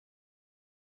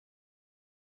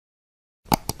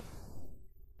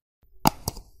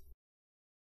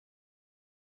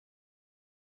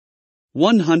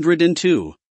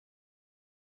Q102.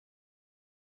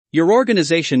 Your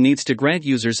organization needs to grant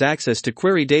users access to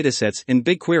query datasets in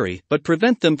BigQuery but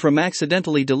prevent them from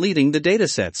accidentally deleting the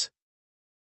datasets.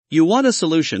 You want a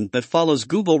solution that follows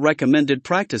Google recommended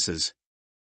practices.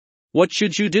 What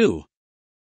should you do?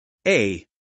 A.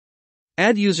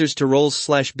 Add users to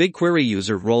roles/BigQuery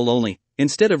user role only,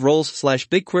 instead of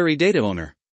roles/BigQuery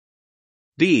dataOwner.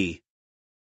 B.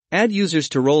 Add users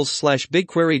to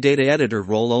roles/BigQuery dataEditor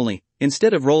role only,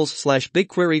 instead of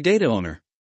roles/BigQuery dataOwner.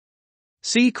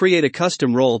 C. Create a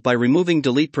custom role by removing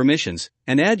delete permissions,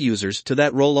 and add users to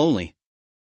that role only.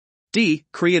 D.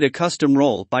 Create a custom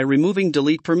role by removing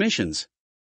delete permissions.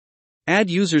 Add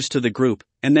users to the group,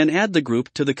 and then add the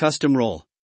group to the custom role.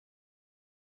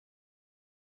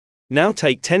 Now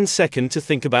take 10 seconds to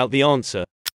think about the answer.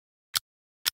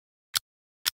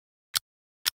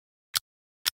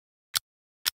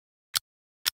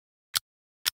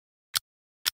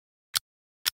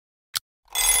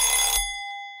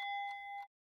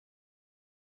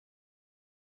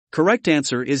 Correct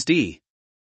answer is D.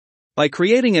 By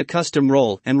creating a custom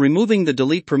role and removing the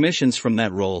delete permissions from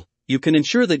that role, you can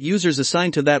ensure that users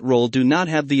assigned to that role do not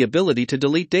have the ability to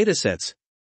delete datasets.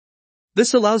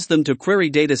 This allows them to query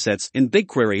datasets in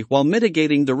BigQuery while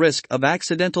mitigating the risk of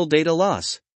accidental data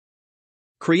loss.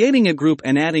 Creating a group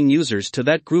and adding users to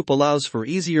that group allows for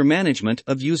easier management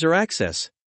of user access.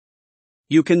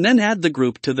 You can then add the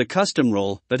group to the custom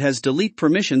role that has delete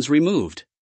permissions removed.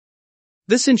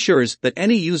 This ensures that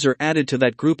any user added to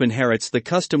that group inherits the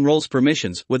custom role's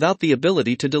permissions without the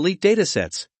ability to delete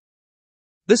datasets.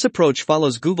 This approach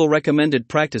follows Google recommended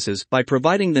practices by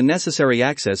providing the necessary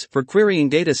access for querying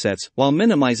datasets while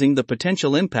minimizing the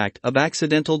potential impact of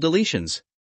accidental deletions.